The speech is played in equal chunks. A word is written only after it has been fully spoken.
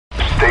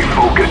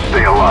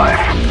stay alive.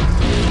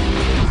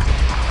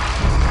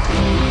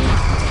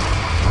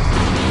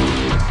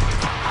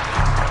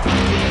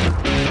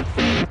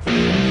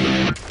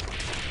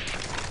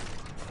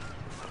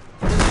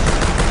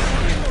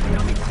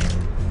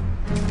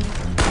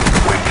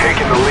 We've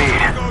taken the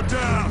lead. Go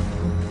down!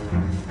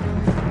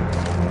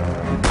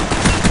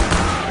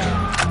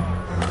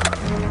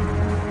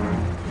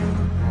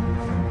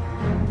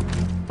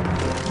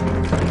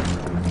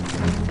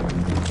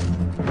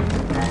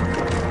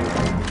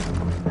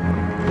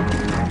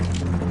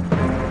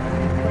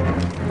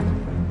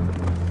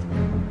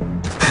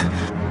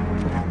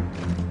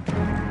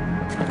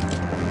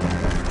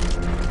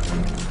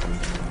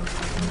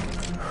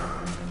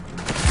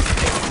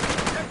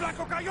 ¡El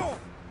blanco cayó!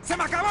 ¡Se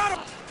me acabaron!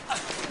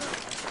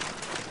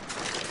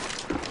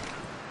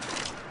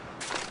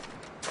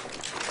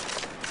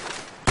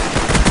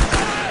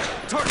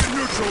 Target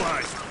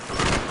neutralized!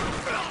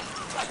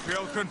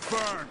 Kill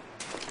confirmed!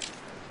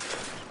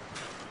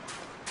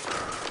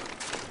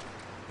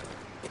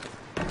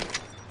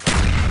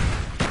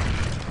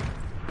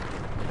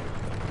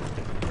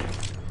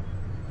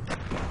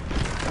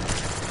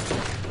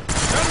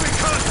 Enemy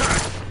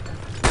contact!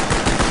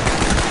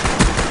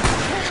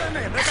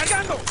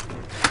 ¡Recargando!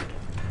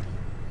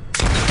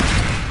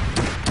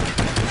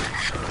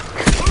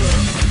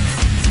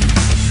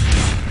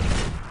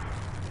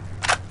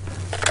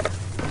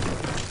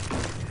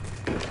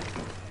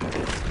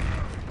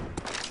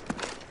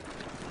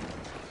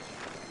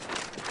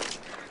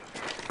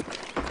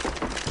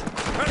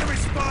 Enemy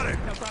spotted!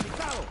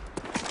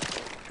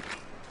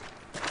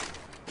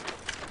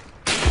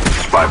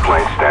 Spy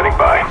plane standing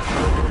by.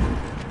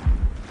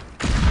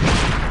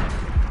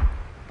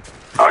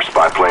 Our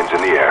spy plane's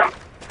in the air.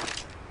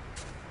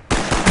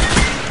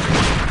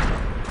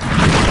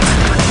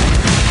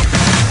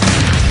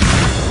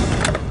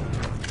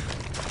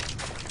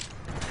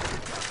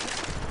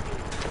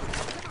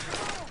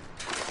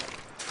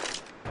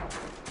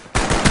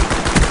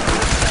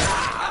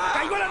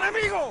 ¡Cayó el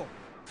enemigo!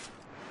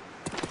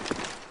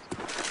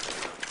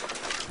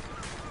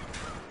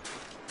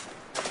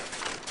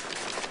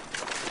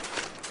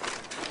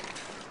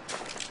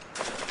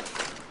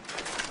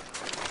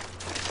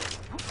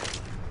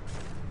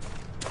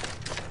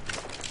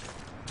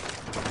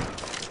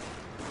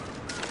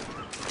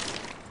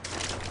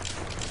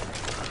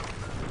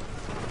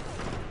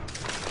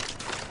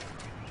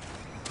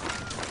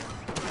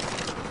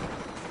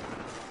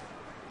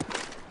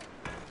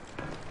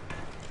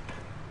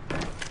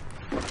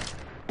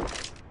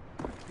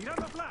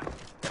 Tirando flash.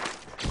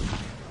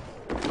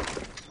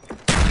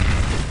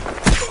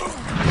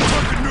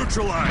 Target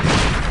neutralized.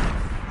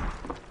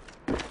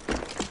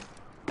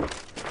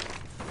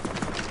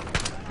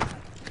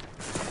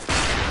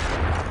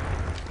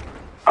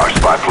 Our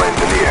spy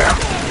plane's in the air.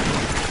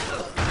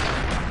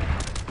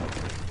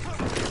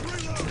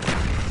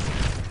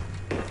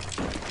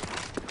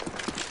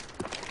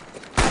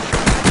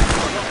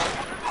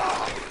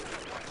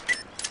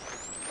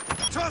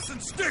 Tossing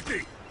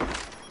sticky.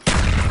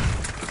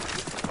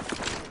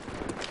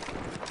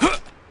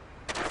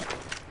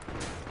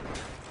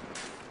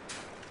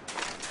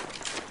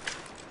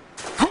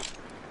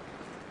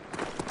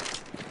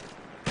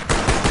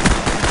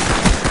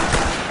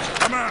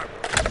 I'm out.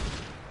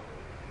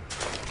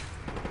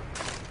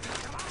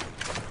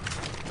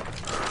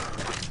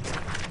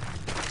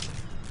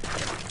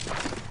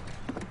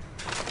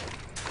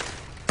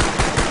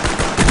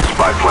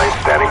 Spy plane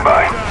standing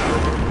by.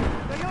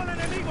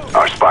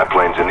 Our spy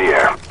plane's in the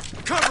air.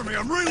 Cover me,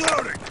 I'm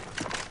reloading.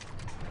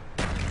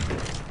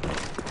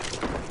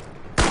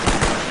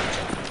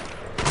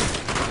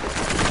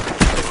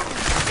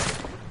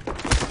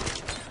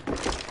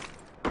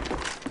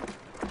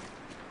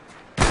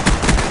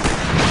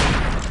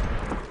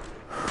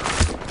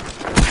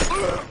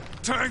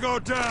 Tango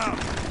down.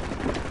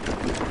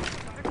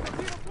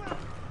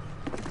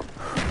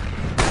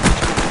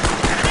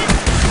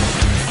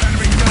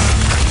 Enemy down.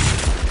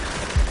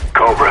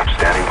 Cobra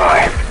standing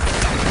by.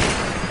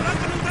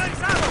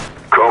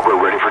 Cobra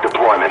ready for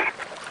deployment.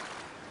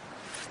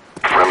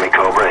 Friendly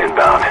Cobra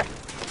inbound.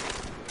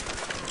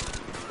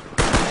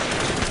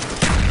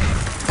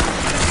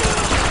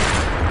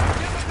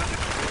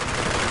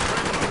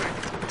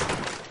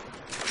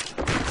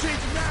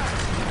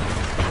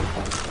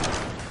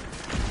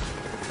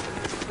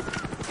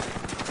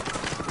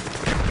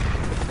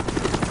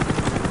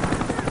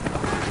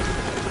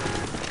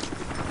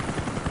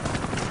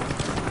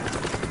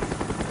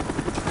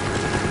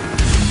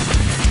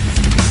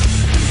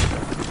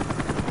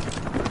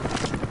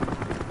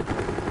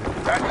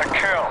 That's a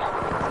kill.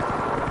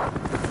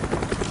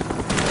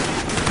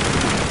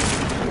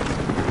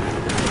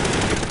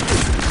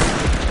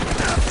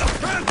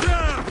 Man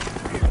down.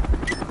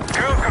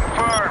 Kill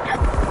confirmed.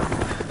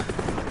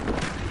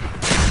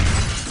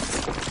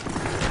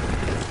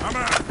 I'm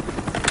out.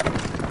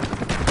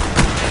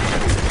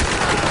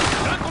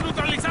 ¡Blanco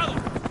neutralizado!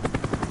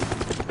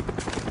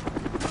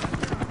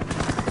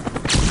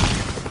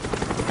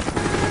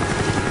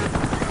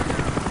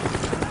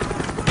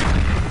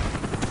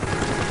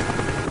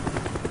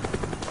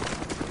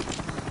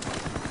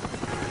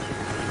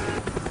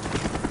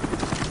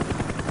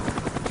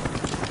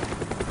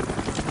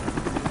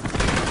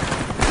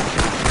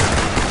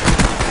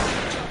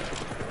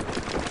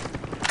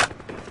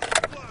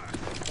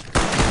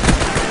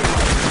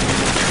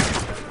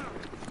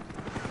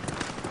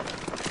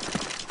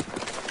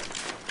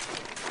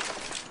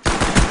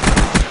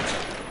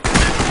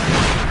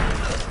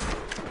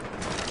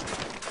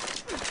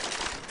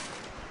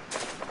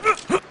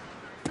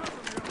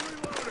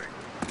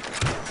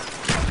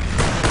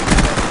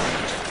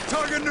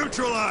 been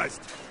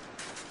neutralized.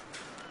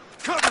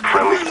 Cover me.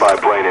 Friendly spy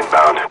plane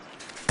inbound.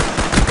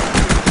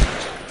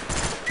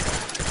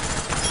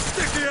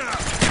 Sticky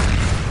out.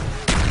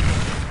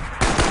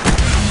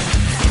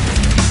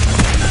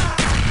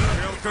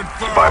 Kill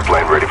confirmed. Spy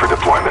plane ready for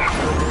deployment.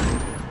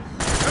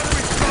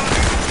 Enemy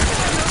spotted.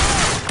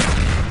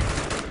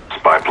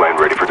 Spy plane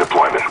ready for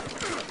deployment.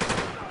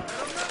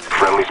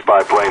 Friendly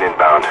spy plane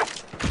inbound.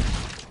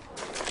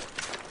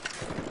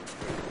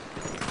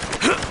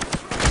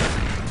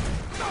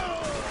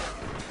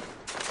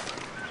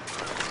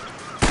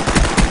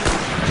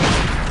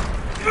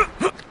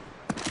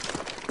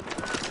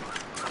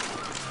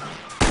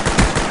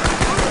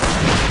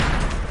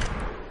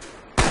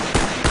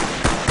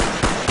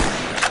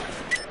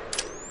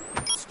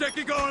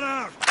 Sticky going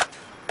out.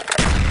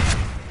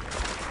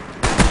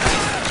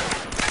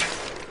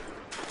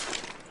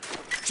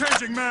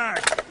 Changing mag.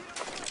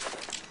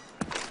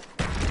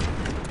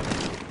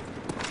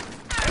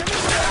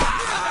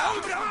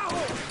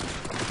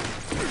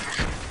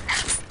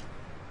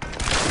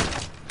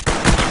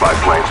 Spy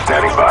plane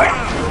standing by.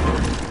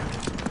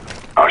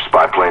 Our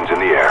spy plane's in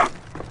the air.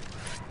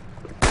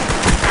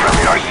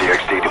 Friendly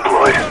RCXD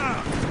deployed.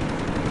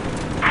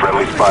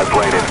 Friendly spy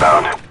plane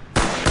inbound.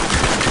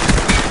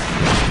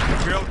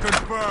 Kill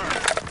confirmed.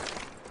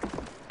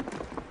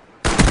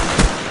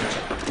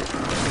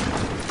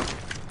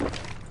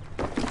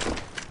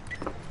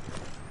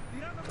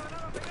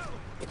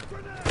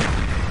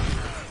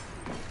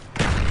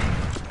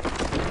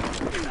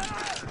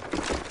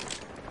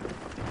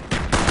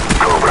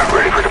 Cobra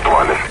ready for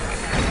deployment.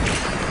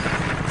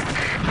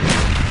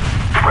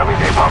 Friendly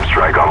napalm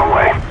strike on the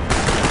way.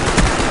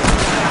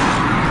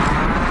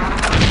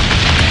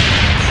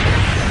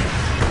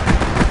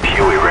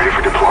 Huey ready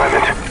for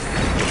deployment.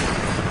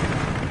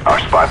 Our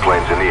spy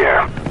plane's in the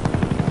air.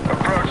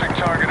 Approaching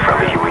target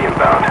Friendly area. Huey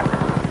inbound.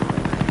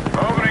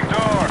 Opening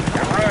door.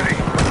 Get ready.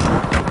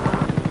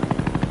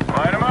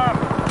 Line 'em up.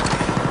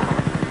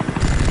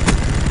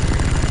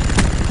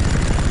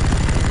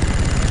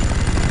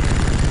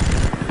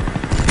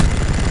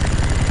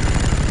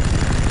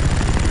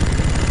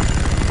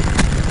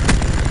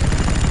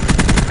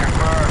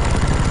 Confirmed.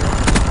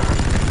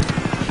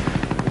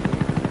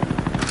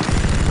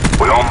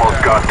 We almost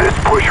got this.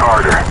 Push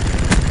harder.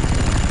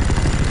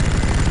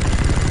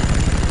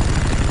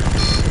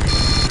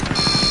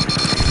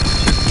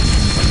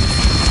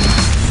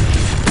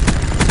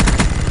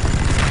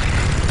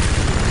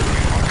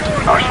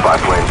 Our spy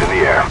plane's in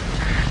the air.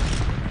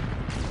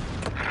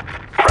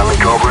 Friendly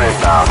Cobra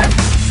inbound.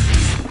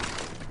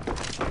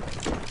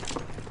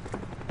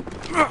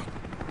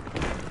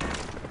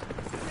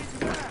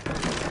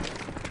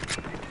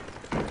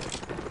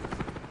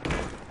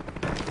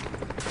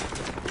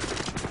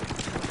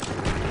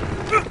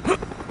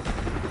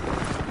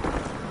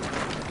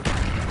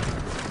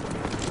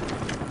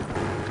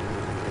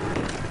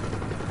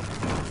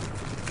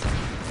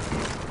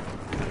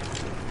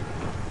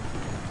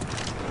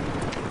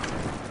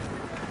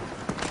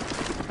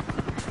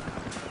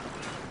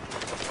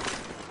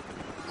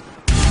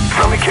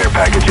 Friendly care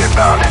package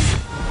inbound.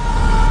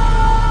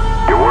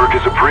 Your work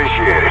is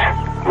appreciated.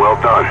 Well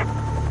done.